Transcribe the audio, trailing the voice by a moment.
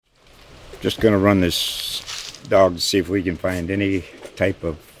Just going to run this dog to see if we can find any type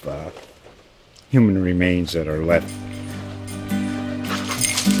of human remains that are left.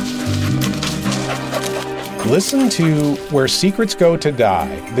 Listen to Where Secrets Go to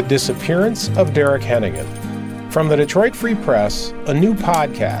Die, The Disappearance of Derek Hennigan. From the Detroit Free Press, a new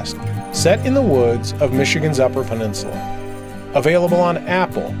podcast set in the woods of Michigan's Upper Peninsula. Available on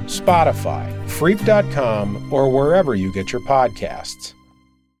Apple, Spotify, Freep.com, or wherever you get your podcasts.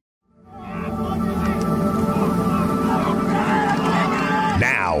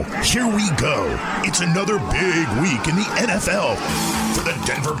 Now, here we go. It's another big week in the NFL for the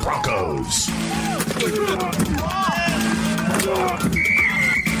Denver Broncos.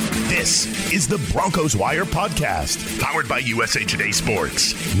 This is the Broncos Wire podcast, powered by USA Today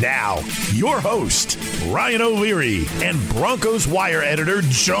Sports. Now, your host, Ryan O'Leary, and Broncos Wire editor,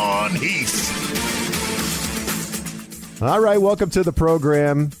 Jon Heath. All right, welcome to the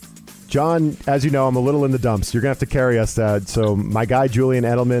program. John, as you know, I'm a little in the dumps. You're going to have to carry us. So my guy, Julian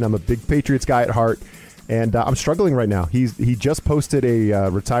Edelman, I'm a big Patriots guy at heart, and I'm struggling right now. He just posted a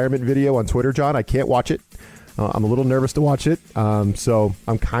retirement video on Twitter, John. I can't watch it. I'm a little nervous to watch it. So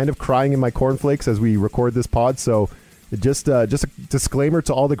I'm kind of crying in my cornflakes as we record this pod. So just a disclaimer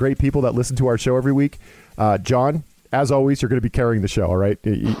to all the great people that listen to our show every week. John, as always, you're going to be carrying the show, all right?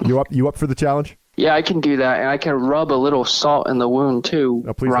 You up for the challenge? Yeah, I can do that, and I can rub a little salt in the wound too,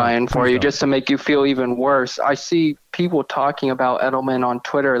 Ryan, for you, just to make you feel even worse. I see people talking about Edelman on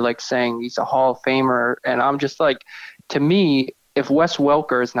Twitter, like saying he's a Hall of Famer, and I'm just like, to me, if Wes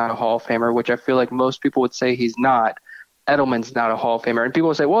Welker is not a Hall of Famer, which I feel like most people would say he's not, Edelman's not a Hall of Famer. And people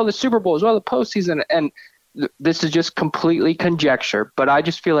will say, well, the Super Bowl as well, the postseason, and this is just completely conjecture, but I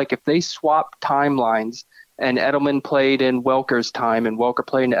just feel like if they swap timelines and Edelman played in Welker's time and Welker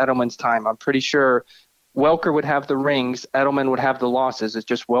played in Edelman's time, I'm pretty sure Welker would have the rings, Edelman would have the losses. It's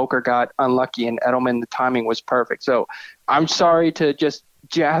just Welker got unlucky and Edelman, the timing was perfect. So I'm sorry to just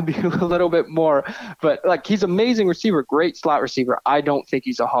jab you a little bit more, but like, he's an amazing receiver, great slot receiver. I don't think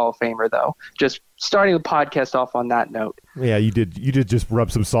he's a Hall of Famer though. Just starting the podcast off on that note. Yeah, you did just rub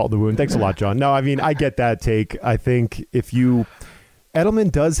some salt in the wound. Thanks a lot, John. No, I mean, I get that take. I think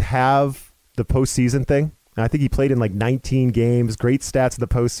Edelman does have the postseason thing. And I think he played in like 19 games, great stats in the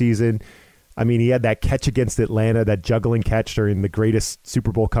postseason. I mean, he had that catch against Atlanta, that juggling catch during the greatest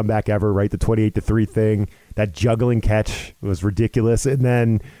Super Bowl comeback ever, right? The 28-3 thing. That juggling catch was ridiculous. And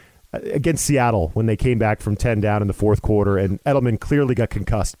then against Seattle, when they came back from 10 down in the fourth quarter, and Edelman clearly got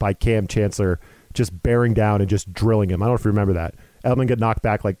concussed by Cam Chancellor just bearing down and just drilling him. I don't know if you remember that. Edelman got knocked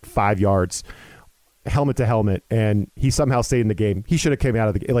back like 5 yards. Helmet to helmet, and he somehow stayed in the game. He should have came out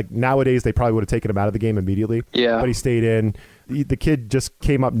of the game. Like nowadays, they probably would have taken him out of the game immediately. Yeah. But he stayed in. The kid just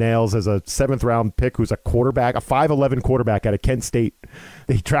came up nails as a 7th-round pick who's a quarterback, a 5'11 quarterback out of Kent State.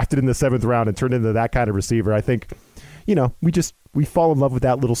 They drafted in the 7th round and turned into that kind of receiver. I think, we fall in love with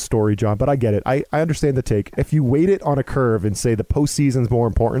that little story, John, but I get it. I understand the take. If you weight it on a curve and say the postseason's more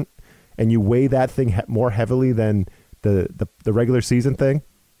important and you weigh that thing more heavily than the regular season thing,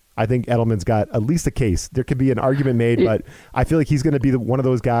 I think Edelman's got at least a case. There could be an argument made, but I feel like he's going to be one of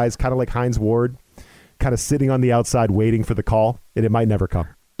those guys, kind of like Hines Ward, kind of sitting on the outside waiting for the call, and it might never come.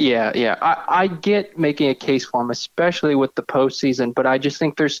 Yeah. I get making a case for him, especially with the postseason, but I just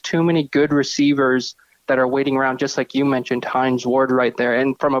think there's too many good receivers that are waiting around, just like you mentioned, Hines Ward right there.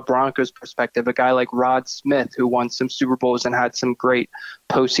 And from a Broncos perspective, a guy like Rod Smith, who won some Super Bowls and had some great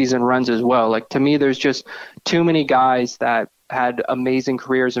postseason runs as well. Like, to me, there's just too many guys that had amazing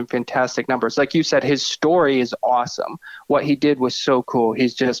careers and fantastic numbers. Like you said, his story is awesome. What he did was so cool.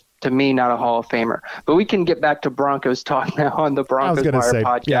 He's just, to me, not a Hall of Famer. But we can get back to Broncos talk now on the Broncos Wire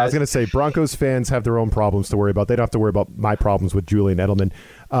podcast. Yeah, I was going to say, Broncos fans have their own problems to worry about. They don't have to worry about my problems with Julian Edelman.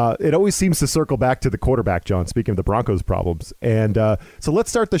 It always seems to circle back to the quarterback, John, speaking of the Broncos problems. And so let's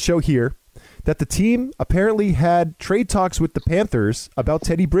start the show here. That the team apparently had trade talks with the Panthers about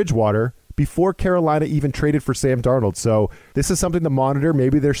Teddy Bridgewater before Carolina even traded for Sam Darnold. So this is something to monitor.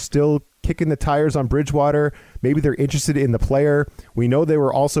 Maybe they're still kicking the tires on Bridgewater. Maybe they're interested in the player. We know they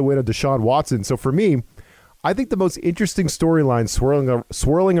were also in a Deshaun Watson. So for me, I think the most interesting storyline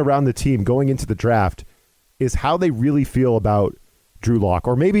swirling around the team going into the draft is how they really feel about Drew Lock.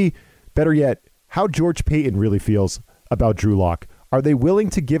 Or maybe, better yet, how George Paton really feels about Drew Lock. Are they willing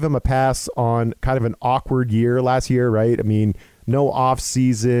to give him a pass on kind of an awkward year last year, right? I mean, no off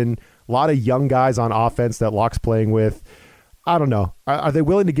season, a lot of young guys on offense that Lock's playing with. I don't know. Are they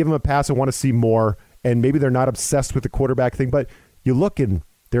willing to give him a pass and want to see more? And maybe they're not obsessed with the quarterback thing, but you look and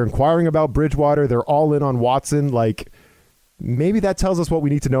they're inquiring about Bridgewater. They're all in on Watson. Like, maybe that tells us what we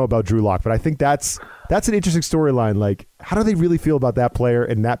need to know about Drew Lock. But I think that's an interesting storyline. Like, how do they really feel about that player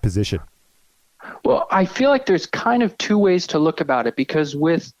in that position? Well, I feel like there's kind of two ways to look about it, because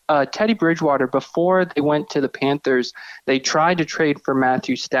with Teddy Bridgewater, before they went to the Panthers, they tried to trade for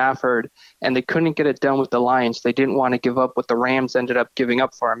Matthew Stafford, and they couldn't get it done with the Lions. They didn't want to give up what the Rams ended up giving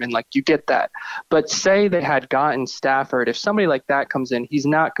up for him, and you get that. But say they had gotten Stafford, if somebody like that comes in, he's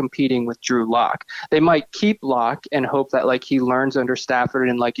not competing with Drew Lock. They might keep Lock and hope that he learns under Stafford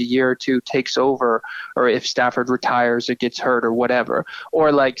and a year or two takes over, or if Stafford retires or gets hurt or whatever.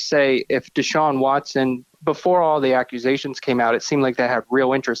 Or say if Deshaun Watson, before all the accusations came out, it seemed like they had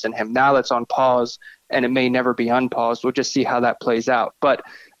real interest in him. Now that's on pause, and it may never be unpaused. We'll just see how that plays out. But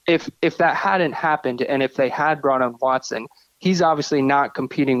if that hadn't happened, and if they had brought on Watson, he's obviously not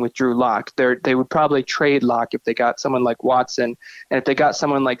competing with Drew Lock. They would probably trade Lock if they got someone like Watson, and if they got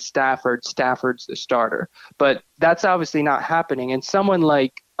someone like Stafford, Stafford's the starter. But that's obviously not happening. And someone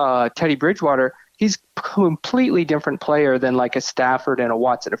like Teddy Bridgewater, he's a completely different player than a Stafford and a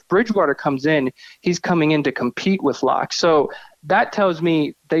Watson. If Bridgewater comes in, he's coming in to compete with Lock. So that tells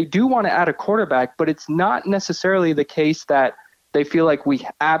me they do want to add a quarterback, but it's not necessarily the case that they feel like we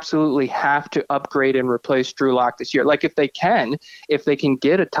absolutely have to upgrade and replace Drew Lock this year. If they can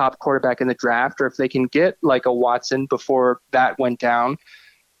get a top quarterback in the draft, or if they can get a Watson before that went down,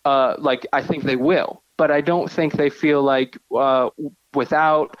 I think they will. But I don't think they feel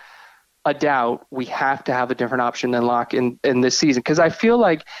without a doubt we have to have a different option than Lock in this season. Because I feel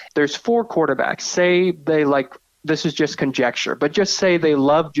like there's 4 quarterbacks. Say they this is just conjecture, but just say they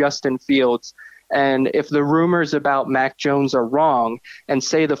love Justin Fields. And if the rumors about Mac Jones are wrong, and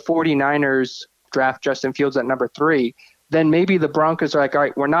say the 49ers draft Justin Fields at number 3, then maybe the Broncos are all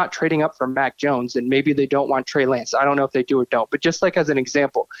right, we're not trading up for Mac Jones, and maybe they don't want Trey Lance. I don't know if they do or don't. But just as an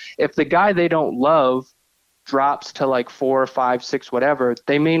example, if the guy they don't love drops to 4 or 5, 6, whatever,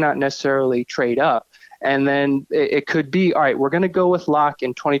 they may not necessarily trade up. And then it could be, all right, we're going to go with Lock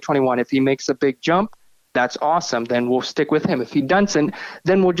in 2021. If he makes a big jump, that's awesome. Then we'll stick with him. If he doesn't,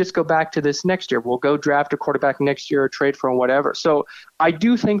 then we'll just go back to this next year. We'll go draft a quarterback next year or trade for him, whatever. So I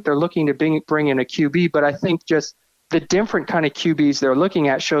do think they're looking to bring in a QB, but I think just the different kind of QBs they're looking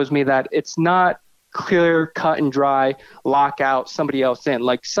at shows me that it's not clear, cut and dry, lock out somebody else in.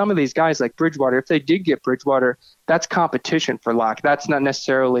 Some of these guys like Bridgewater, if they did get Bridgewater, that's competition for Lock. That's not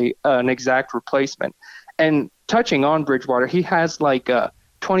necessarily an exact replacement. And touching on Bridgewater, he has a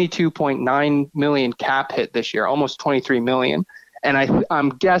 $22.9 million cap hit this year, almost $23 million. And I'm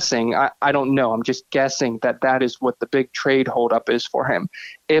guessing, I don't know, I'm just guessing that is what the big trade holdup is for him.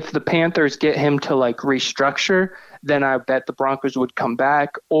 If the Panthers get him to restructure, then I bet the Broncos would come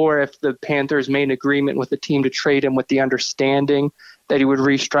back. Or if the Panthers made an agreement with the team to trade him with the understanding that he would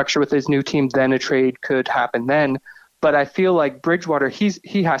restructure with his new team, then a trade could happen then. But I feel like Bridgewater,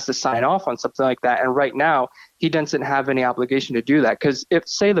 he has to sign off on something like that. And right now, he doesn't have any obligation to do that. Because if,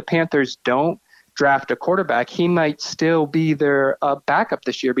 say, the Panthers don't draft a quarterback, he might still be their backup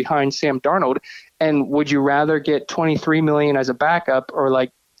this year behind Sam Darnold. And would you rather get $23 million as a backup, or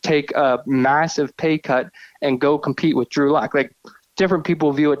take a massive pay cut and go compete with Drew Lock? Different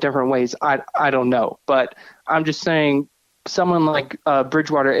people view it different ways. I don't know. But I'm just saying, someone like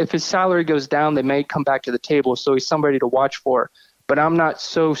Bridgewater, if his salary goes down, they may come back to the table. So he's somebody to watch for. But I'm not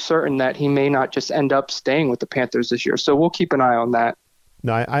so certain that he may not just end up staying with the Panthers this year. So we'll keep an eye on that.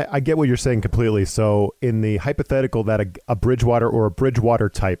 No, I get what you're saying completely. So in the hypothetical that a Bridgewater or a Bridgewater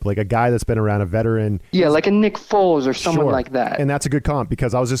type, a guy that's been around, a veteran. Yeah, like a Nick Foles or someone like that. And that's a good comp,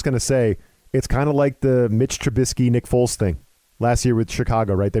 because I was just going to say, it's kind of like the Mitch Trubisky, Nick Foles thing last year with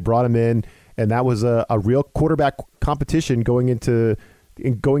Chicago, right? They brought him in, and that was a real quarterback competition going into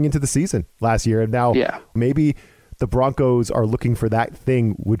the season last year. And now maybe the Broncos are looking for that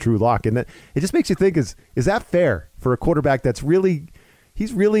thing with Drew Lock. And that, it just makes you think, is that fair for a quarterback that's really...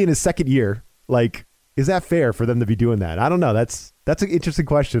 He's really in his second year. Is that fair for them to be doing that? I don't know. That's an interesting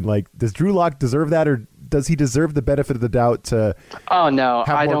question. Does Drew Lock deserve that, or does he deserve the benefit of the doubt to? Oh no,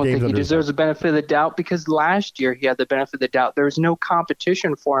 I don't think he deserves the benefit of the doubt, because last year he had the benefit of the doubt. There was no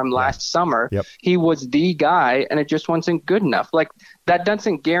competition for him last summer. Yep. He was the guy, and it just wasn't good enough. That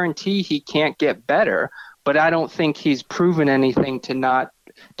doesn't guarantee he can't get better, but I don't think he's proven anything to not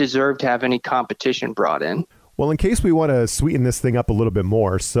deserve to have any competition brought in. Well, in case we want to sweeten this thing up a little bit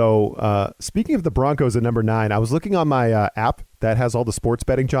more, so speaking of the Broncos at number 9, I was looking on my app that has all the sports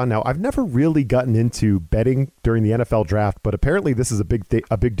betting, John. Now, I've never really gotten into betting during the NFL draft, but apparently this is a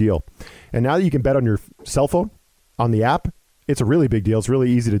big deal. And now that you can bet on your cell phone on the app, it's a really big deal. It's really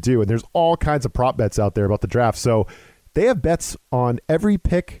easy to do, and there's all kinds of prop bets out there about the draft. So they have bets on every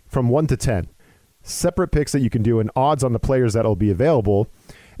pick from 1 to 10, separate picks that you can do, and odds on the players that will be available.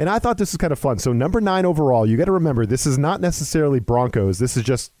 And I thought this was kind of fun. So number 9 overall, you got to remember, this is not necessarily Broncos. This is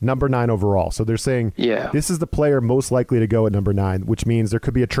just number 9 overall. So they're saying this is the player most likely to go at number 9, which means there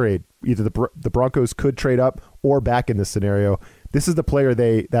could be a trade. Either the Broncos could trade up or back in this scenario. This is the player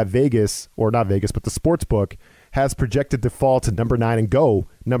that Vegas, or not Vegas, but the sportsbook has projected to fall to number 9 and go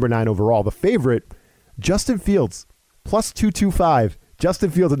number 9 overall. The favorite, Justin Fields, plus 225.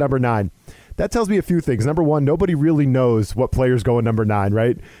 Justin Fields at number 9. That tells me a few things. Number one, nobody really knows what players go in number 9,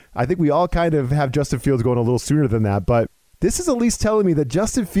 right? I think we all kind of have Justin Fields going a little sooner than that, but this is at least telling me that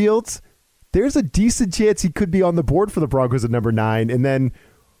Justin Fields, there's a decent chance he could be on the board for the Broncos at number 9. And then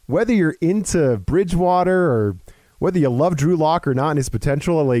whether you're into Bridgewater or whether you love Drew Lock or not and his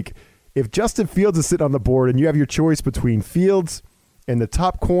potential, like if Justin Fields is sitting on the board and you have your choice between Fields and the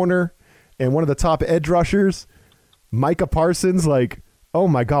top corner and one of the top edge rushers, Micah Parsons, like, oh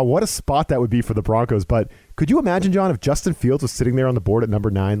my God, what a spot that would be for the Broncos. But could you imagine, John, if Justin Fields was sitting there on the board at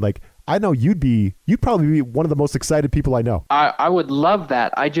number 9? Like, I know you'd probably be one of the most excited people I know. I would love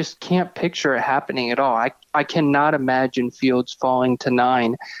that. I just can't picture it happening at all. I cannot imagine Fields falling to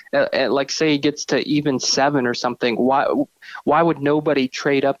 9. Like, say he gets to even 7 or something. Why would nobody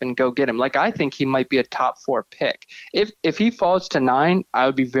trade up and go get him? Like, I think he might be a top 4 pick. If he falls to 9, I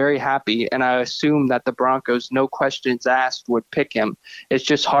would be very happy, and I assume that the Broncos, no questions asked, would pick him. It's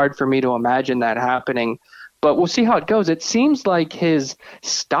just hard for me to imagine that happening. But we'll see how it goes. It seems like his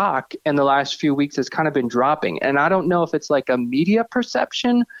stock in the last few weeks has kind of been dropping. And I don't know if it's like a media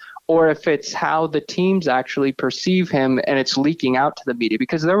perception or if it's how the teams actually perceive him and it's leaking out to the media.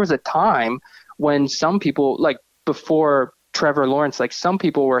 Because there was a time when some people, like before Trevor Lawrence, like some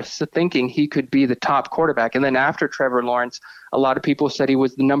people were thinking he could be the top quarterback. And then after Trevor Lawrence, a lot of people said he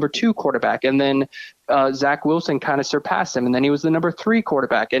was the number 2 quarterback. And then Zach Wilson kind of surpassed him. And then he was the number 3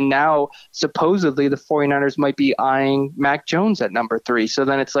 quarterback. And now supposedly the 49ers might be eyeing Mac Jones at number 3. So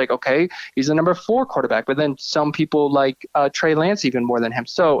then it's like, okay, he's the number 4 quarterback. But then some people like Trey Lance even more than him.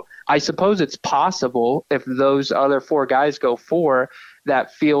 So I suppose it's possible if those other 4 guys go 4,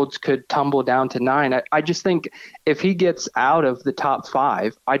 that Fields could tumble down to 9. I just think if he gets out of the top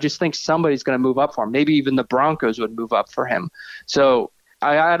 5, I just think somebody's going to move up for him. Maybe even the Broncos would move up for him. So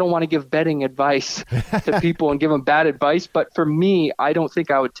I don't want to give betting advice to people and give them bad advice. But for me, I don't think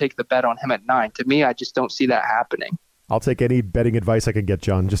I would take the bet on him at 9. To me, I just don't see that happening. I'll take any betting advice I can get,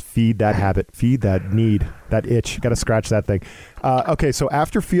 John. Just feed that habit, feed that need, that itch. Got to scratch that thing. Okay, so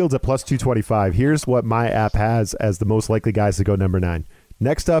after Fields at plus 225, here's what my app has as the most likely guys to go number 9.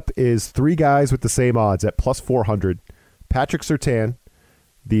 Next up is 3 guys with the same odds at plus 400. Patrick Surtain,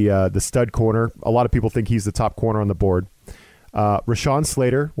 the stud corner. A lot of people think he's the top corner on the board. Rashawn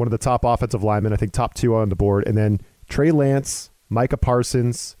Slater, one of the top offensive linemen, I think top 2 on the board. And then Trey Lance, Micah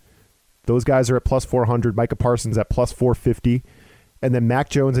Parsons. Those guys are at plus 400. Micah Parsons at plus 450. And then Mac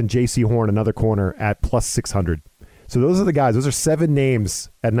Jones and J.C. Horn, another corner, at plus 600. So those are the guys. Those are 7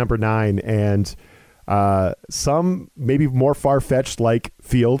 names at number 9. And some maybe more far-fetched like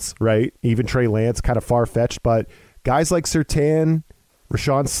Fields, right? Even Trey Lance, kind of far-fetched. But guys like Surtain,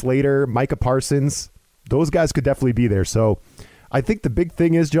 Rashawn Slater, Micah Parsons, those guys could definitely be there. So I think the big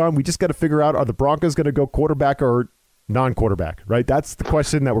thing is, John, we just got to figure out, are the Broncos going to go quarterback or non-quarterback, right? That's the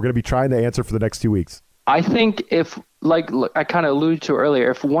question that we're going to be trying to answer for the next 2 weeks. I think if, like I kind of alluded to earlier,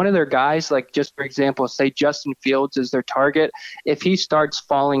 if one of their guys, like just for example, say Justin Fields is their target, if he starts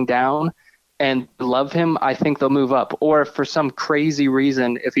falling down and love him, I think they'll move up. Or if for some crazy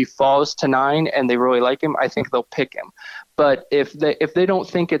reason, if he falls to 9 and they really like him, I think they'll pick him. But if they don't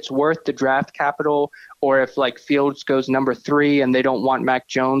think it's worth the draft capital, or if like Fields goes number 3 and they don't want Mac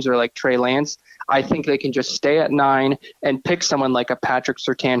Jones or like Trey Lance, I think they can just stay at 9 and pick someone like a Patrick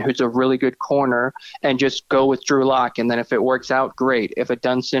Surtain, who's a really good corner, and just go with Drew Lock. And then if it works out, great. If it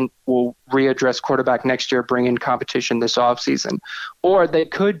doesn't, we'll readdress quarterback next year, bring in competition this offseason. Or they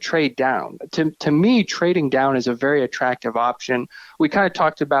could trade down. To me, trading down is a very attractive option. We kind of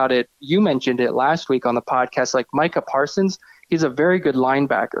talked about it. You mentioned it last week on the podcast, like Micah Parsons. He's a very good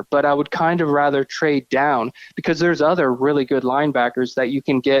linebacker, but I would kind of rather trade down because there's other really good linebackers that you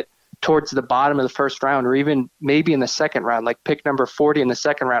can get towards the bottom of the first round, or even maybe in the second round, like pick number 40 in the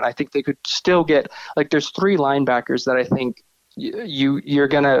second round. I think they could still get, like, there's 3 linebackers that I think you're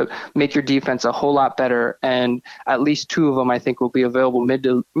going to make your defense a whole lot better. And at least 2 of them, I think, will be available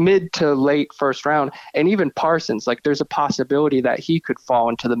mid to late first round. And even Parsons, like, there's a possibility that he could fall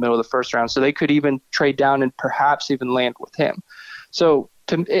into the middle of the first round. So they could even trade down and perhaps even land with him. So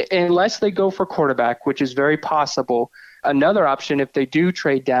unless they go for quarterback, which is very possible, another option, if they do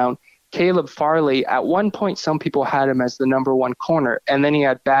trade down, Caleb Farley, at one point, some people had him as the number 1 corner, and then he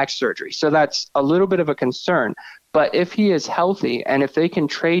had back surgery. So that's a little bit of a concern. But if he is healthy and if they can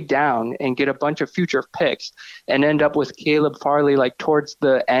trade down and get a bunch of future picks and end up with Caleb Farley like towards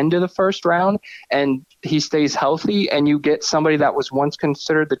the end of the first round and he stays healthy and you get somebody that was once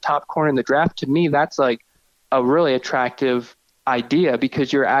considered the top corner in the draft, to me, that's like a really attractive idea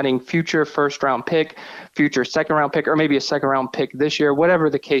because you're adding future first round pick, future second round pick, or maybe a second round pick this year, whatever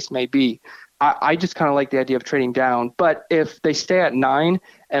the case may be. I just kind of like the idea of trading down. But if they stay at 9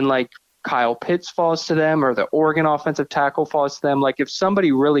 and like Kyle Pitts falls to them or the Oregon offensive tackle falls to them, like if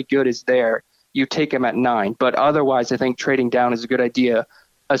somebody really good is there, you take him at 9. But otherwise, I think trading down is a good idea,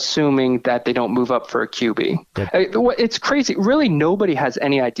 assuming that they don't move up for a QB. Yeah. It's crazy. Really, nobody has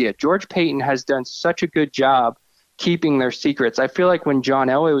any idea. George Paton has done such a good job keeping their secrets. I feel like when John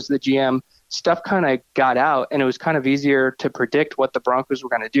Elway was the GM, stuff kind of got out and it was kind of easier to predict what the Broncos were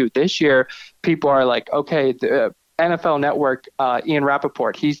going to do. This year, people are like, okay, the NFL Network, Ian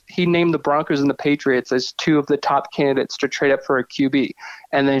Rappaport, he named the Broncos and the Patriots as 2 of the top candidates to trade up for a QB.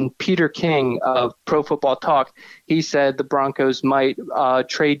 And then Peter King of Pro Football Talk, he said the Broncos might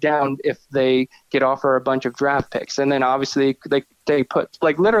trade down if they get offered a bunch of draft picks. And then obviously they put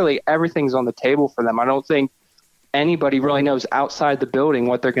like literally everything's on the table for them. I don't think anybody really knows outside the building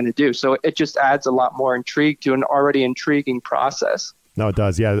what they're going to do. So it just adds a lot more intrigue to an already intriguing process. No, it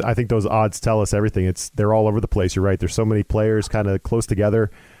does. Yeah, I think those odds tell us everything. They're all over the place. You're right. There's so many players kind of close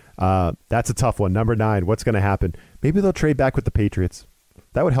together. That's a tough one. Number 9, what's going to happen? Maybe they'll trade back with the Patriots.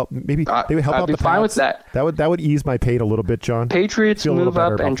 That would help. Maybe they would help out the Pats. I'd be fine with that. That would ease my pain a little bit, John. Patriots move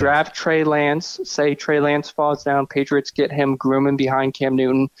up and draft Trey Lance. Say Trey Lance falls down. Patriots get him grooming behind Cam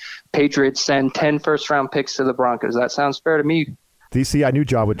Newton. Patriots send 10 first-round picks to the Broncos. That sounds fair to me. DC, I knew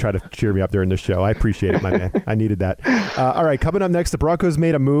John would try to cheer me up during this show. I appreciate it, my man. I needed that. All right, coming up next, the Broncos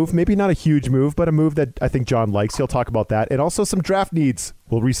made a move. Maybe not a huge move, but a move that I think John likes. He'll talk about that. And also some draft needs.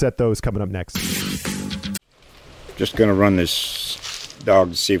 We'll reset those coming up next. Just going to run this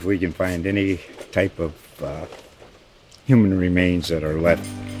dog to see if we can find any type of human remains that are left.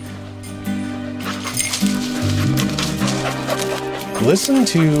 Listen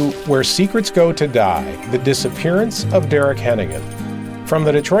to Where Secrets Go to Die, The Disappearance of Derek Hennigan. From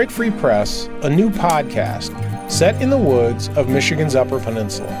the Detroit Free Press, a new podcast set in the woods of Michigan's Upper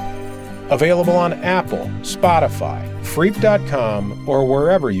Peninsula. Available on Apple, Spotify, Freep.com, or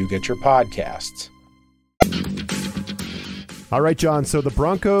wherever you get your podcasts. All right, John, so the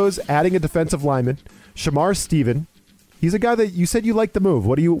Broncos adding a defensive lineman, Shamar Stephen. He's a guy that you said you liked the move.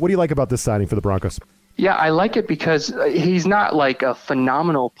 What do you like about this signing for the Broncos? Yeah, I like it because he's not like a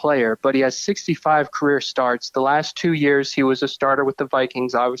phenomenal player, but he has 65 career starts. The last 2 years, he was a starter with the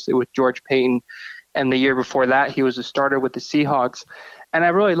Vikings, obviously with George Paton. And the year before that, he was a starter with the Seahawks. And I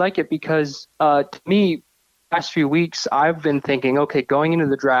really like it because, to me, last few weeks, I've been thinking, okay, going into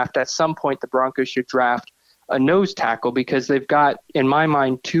the draft, at some point the Broncos should draft a nose tackle because they've got, in my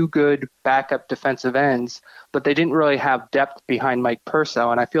mind, 2 good backup defensive ends, but they didn't really have depth behind Mike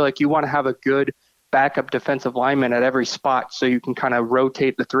Purcell. And I feel like you want to have a good backup defensive lineman at every spot so you can kind of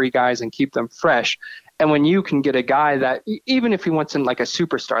rotate the 3 guys and keep them fresh. And when you can get a guy that, even if he wants in like a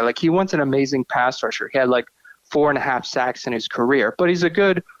superstar, like he wants an amazing pass rusher, he had like 4.5 sacks in his career, but he's a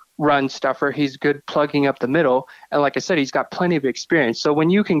good run stuffer. He's good plugging up the middle. And like I said, he's got plenty of experience. So when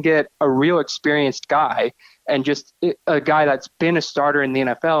you can get a real experienced guy and just a guy that's been a starter in the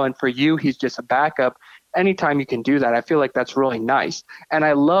NFL, and for you, he's just a backup, anytime you can do that, I feel like that's really nice. And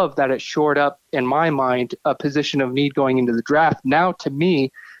I love that it shored up, in my mind, a position of need going into the draft. Now, to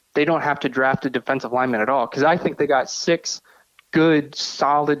me, they don't have to draft a defensive lineman at all because I think they got 6 good,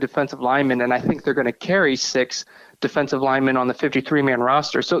 solid defensive linemen, and I think they're going to carry 6 defensive linemen on the 53-man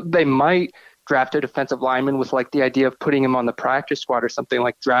roster. So they might draft a defensive lineman with like the idea of putting him on the practice squad or something,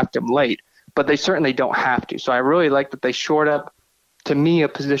 like draft him late. But they certainly don't have to. So I really like that they shored up, to me, a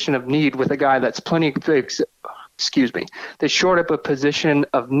position of need with a guy that's they shored up a position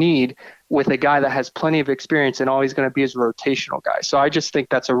of need with a guy that has plenty of experience and always going to be his rotational guy. So I just think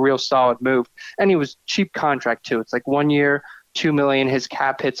that's a real solid move. And he was cheap contract too. It's like 1 year, $2 million. His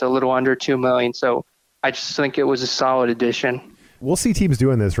cap hits a little under $2 million. So I just think it was a solid addition. We'll see teams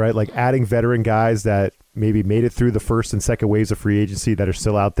doing this, right? Like adding veteran guys that maybe made it through the first and second waves of free agency that are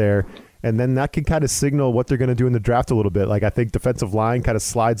still out there. And then that can kind of signal what they're going to do in the draft a little bit. Like I think defensive line kind of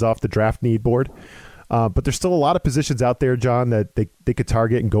slides off the draft need board. But there's still a lot of positions out there, John, that they could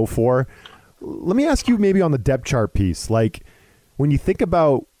target and go for. Let me ask you maybe on the depth chart piece. Like when you think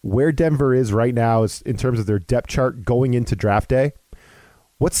about where Denver is right now is in terms of their depth chart going into draft day,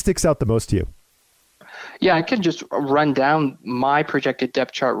 what sticks out the most to you? Yeah, I can just run down my projected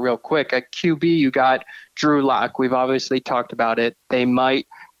depth chart real quick. At QB, you got Drew Lock. We've obviously talked about it. They might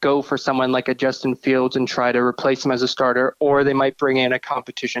go for someone like a Justin Fields and try to replace him as a starter, or they might bring in a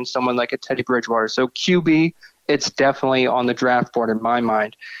competition, someone like a Teddy Bridgewater. So QB, it's definitely on the draft board in my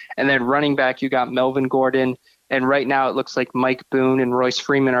mind. And then running back, you got Melvin Gordon. And right now it looks like Mike Boone and Royce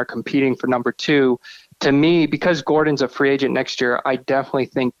Freeman are competing for number 2. To me, because Gordon's a free agent next year, I definitely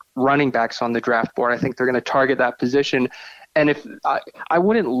think running back's on the draft board. I think they're going to target that position. And if I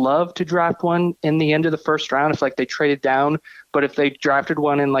wouldn't love to draft one in the end of the first round if like they traded down, but if they drafted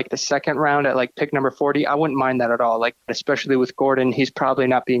one in like the second round at like pick number 40, I wouldn't mind that at all. Like, especially with Gordon, he's probably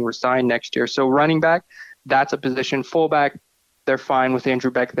not being re-signed next year. So running back, that's a position. Fullback, they're fine with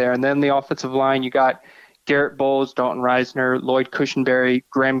Andrew Beck there. And then the offensive line, you got Garrett Bowles, Dalton Reisner, Lloyd Cushenberry,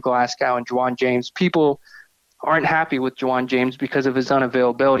 Graham Glasgow, and Juwan James. People aren't happy with Juwan James because of his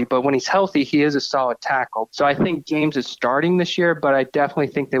unavailability, but when he's healthy, he is a solid tackle. So I think James is starting this year, but I definitely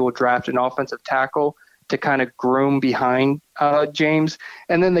think they will draft an offensive tackle to kind of groom behind James.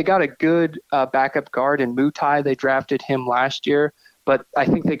 And then they got a good backup guard in Mutai. They drafted him last year, but I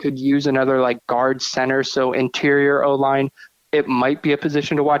think they could use another like guard center. So interior O-line, it might be a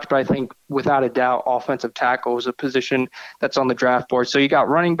position to watch, but I think without a doubt, offensive tackle is a position that's on the draft board. So you got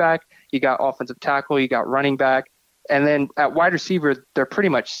running back, you got offensive tackle, you got running back, and then at wide receiver, they're pretty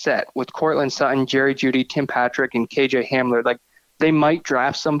much set with Cortland Sutton, Jerry Jeudy, Tim Patrick, and KJ Hamler. Like, they might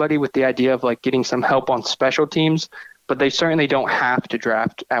draft somebody with the idea of like getting some help on special teams, but they certainly don't have to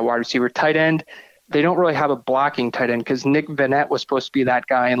draft at wide receiver. Tight end, they don't really have a blocking tight end because Nick Vannett was supposed to be that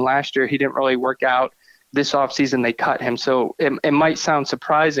guy, and last year he didn't really work out. This offseason they cut him. So it might sound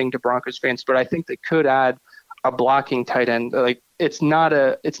surprising to Broncos fans, but I think they could add a blocking tight end. Like, it's not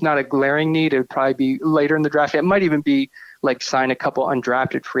a glaring need. It would probably be later in the draft. It might even be like sign a couple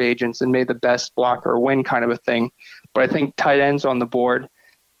undrafted free agents and may the best blocker win kind of a thing. But I think tight end's on the board.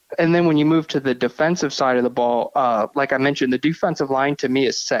 And then when you move to the defensive side of the ball, like I mentioned, the defensive line to me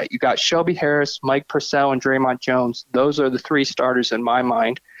is set. You got Shelby Harris, Mike Purcell, and Draymond Jones. Those are the 3 starters in my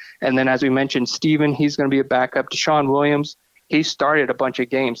mind. And then as we mentioned, Steven, he's going to be a backup. Deshaun Williams, he started a bunch of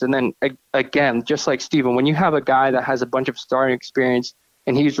games. And then again, just like Steven, when you have a guy that has a bunch of starting experience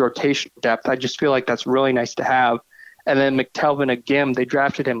and he's rotational depth, I just feel like that's really nice to have. And then McTelvin Agim, they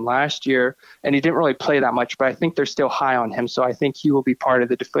drafted him last year, and he didn't really play that much, but I think they're still high on him. So I think he will be part of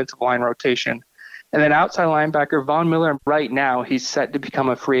the defensive line rotation. And then outside linebacker, Von Miller, right now, he's set to become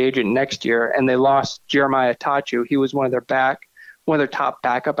a free agent next year, and they lost Jeremiah Tachu. He was one of their top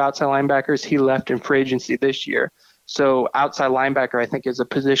backup outside linebackers. He left in free agency this year. So outside linebacker, I think, is a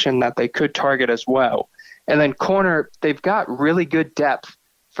position that they could target as well. And then corner, they've got really good depth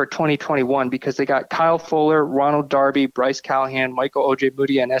for 2021 because they got Kyle Fuller, Ronald Darby, Bryce Callahan, Michael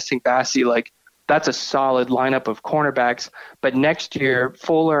Ojemudia, and Essing Bassi. Like, that's a solid lineup of cornerbacks. But next year,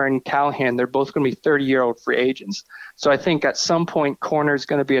 Fuller and Callahan, they're both going to be 30-year-old free agents. So I think at some point, corner is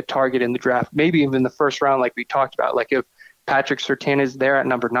going to be a target in the draft, maybe even the first round like we talked about. Like, if Patrick Surtain is there at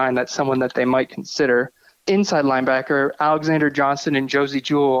number 9, that's someone that they might consider. Inside linebacker, Alexander Johnson and Josie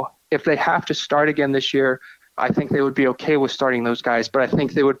Jewell, if they have to start again this year, I think they would be okay with starting those guys, but I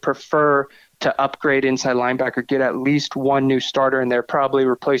think they would prefer to upgrade inside linebacker, get at least one new starter, and they're probably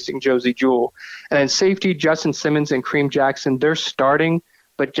replacing Josie Jewell. And then safety, Justin Simmons and Kareem Jackson, they're starting,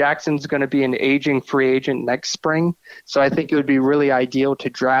 but Jackson's going to be an aging free agent next spring. So I think it would be really ideal to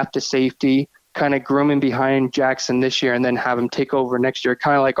draft a safety, kind of groom him behind Jackson this year, and then have him take over next year,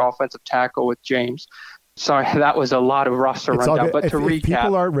 kind of like offensive tackle with James. Sorry, that was a lot of roster rundown. But to recap, if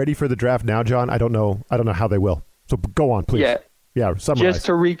people aren't ready for the draft now, John, I don't know how they will. So go on, please. Yeah, summarize. Just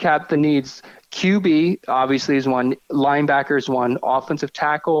to recap the needs, QB obviously is one, linebacker is one, offensive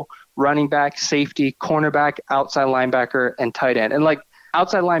tackle, running back, safety, cornerback, outside linebacker, and tight end. And like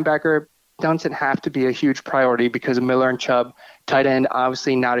outside linebacker doesn't have to be a huge priority because of Miller and Chubb. Tight end,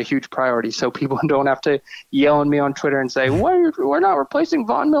 obviously not a huge priority. So people don't have to yell at me on Twitter and say, we're not replacing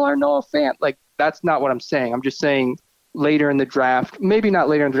Von Miller, Noah Fant. Like, that's not what I'm saying. I'm just saying later in the draft, maybe not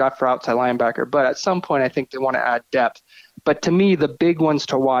later in the draft for outside linebacker, but at some point I think they want to add depth. But to me, the big ones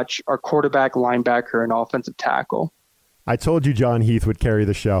to watch are quarterback, linebacker, and offensive tackle. I told you Jon Heath would carry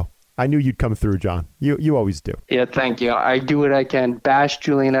the show. I knew you'd come through, John. You always do. Yeah, thank you. I do what I can. Bash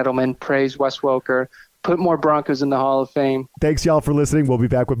Julian Edelman, praise Wes Welker, put more Broncos in the Hall of Fame. Thanks, y'all, for listening. We'll be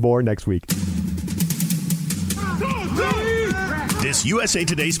back with more next week. This USA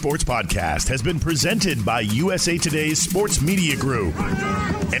Today Sports Podcast has been presented by USA Today's Sports Media Group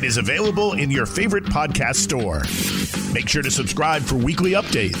and is available in your favorite podcast store. Make sure to subscribe for weekly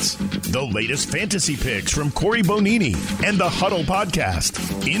updates, the latest fantasy picks from Corey Bonini, and the Huddle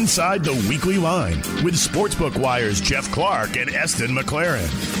Podcast, Inside the Weekly Line, with Sportsbook Wire's Jeff Clark and Eston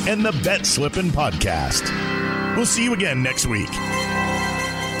McLaren, and the Bet Slippin' Podcast. We'll see you again next week.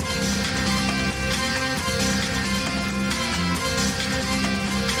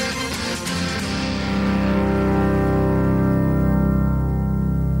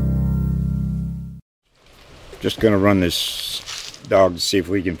 Just going to run this dog to see if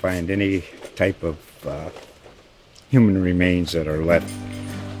we can find any type of human remains that are left.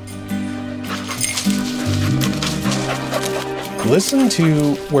 Listen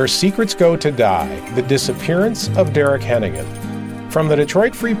to Where Secrets Go to Die, The Disappearance of Derek Hennigan. From the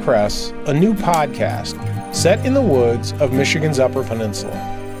Detroit Free Press, a new podcast set in the woods of Michigan's Upper Peninsula.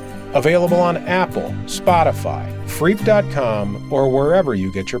 Available on Apple, Spotify, Freep.com, or wherever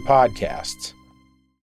you get your podcasts.